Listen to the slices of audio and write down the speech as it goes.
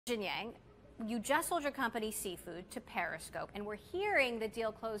Jian-Yang, you just sold your company SeeFood to Periscope, and we're hearing the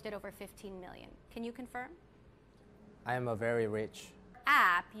deal closed at over $15 million. Can you confirm? I am a very rich.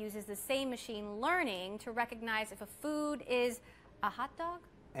 App uses the same machine learning to recognize if a food is a hot dog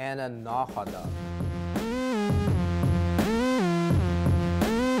And a not hot dog.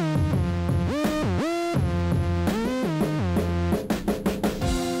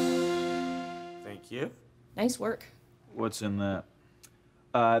 Thank you. Nice work. What's in that?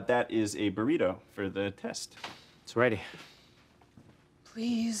 That is a burrito for the test. It's ready.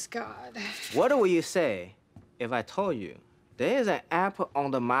 Please, God. What will you say if I told you there is an app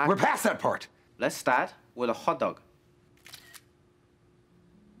on the market? We're past that part. Let's start with a hot dog.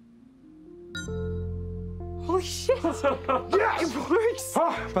 Holy shit. Yes! It works.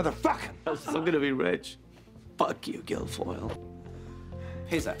 Oh, motherfucker. I'm still gonna be rich. Fuck you, Guilfoyle.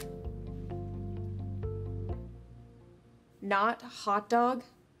 Pizza. Not hot dog.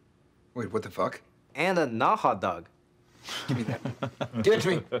 Wait, what the fuck? And a not hot dog. Give me that. Give it to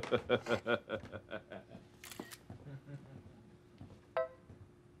me.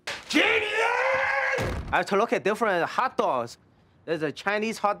 Genius! I have to look at different hot dogs. There's a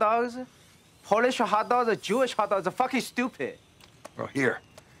Chinese hot dogs, Polish hot dogs, a Jewish hot dogs. It's fucking stupid. Well,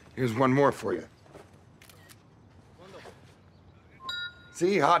 here's one more for you.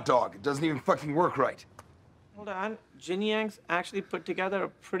 See, hot dog. It doesn't even fucking work right. Hold on. Jian-Yang's actually put together a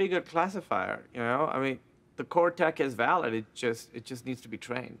pretty good classifier, you know? I mean, the core tech is valid. It just needs to be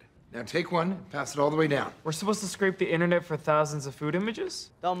trained. Now take one, pass it all the way down. We're supposed to scrape the internet for thousands of food images?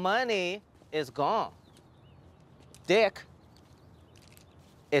 The money is gone. Dick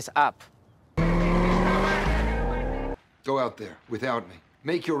is up. Go out there without me.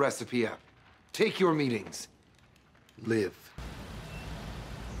 Make your recipe app. Take your meetings. Live.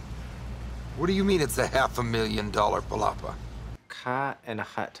 What do you mean it's a $500,000 palapa? Car and a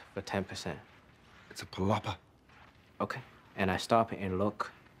hut for 10%. It's a palapa. Okay. And I stop and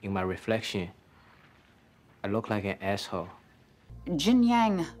look in my reflection. I look like an asshole.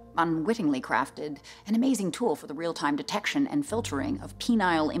 Jian-Yang unwittingly crafted an amazing tool for the real-time detection and filtering of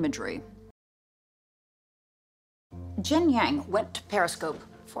penile imagery. Jian-Yang went to Periscope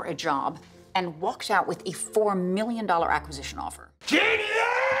for a job and walked out with a $4 million acquisition offer. Genius!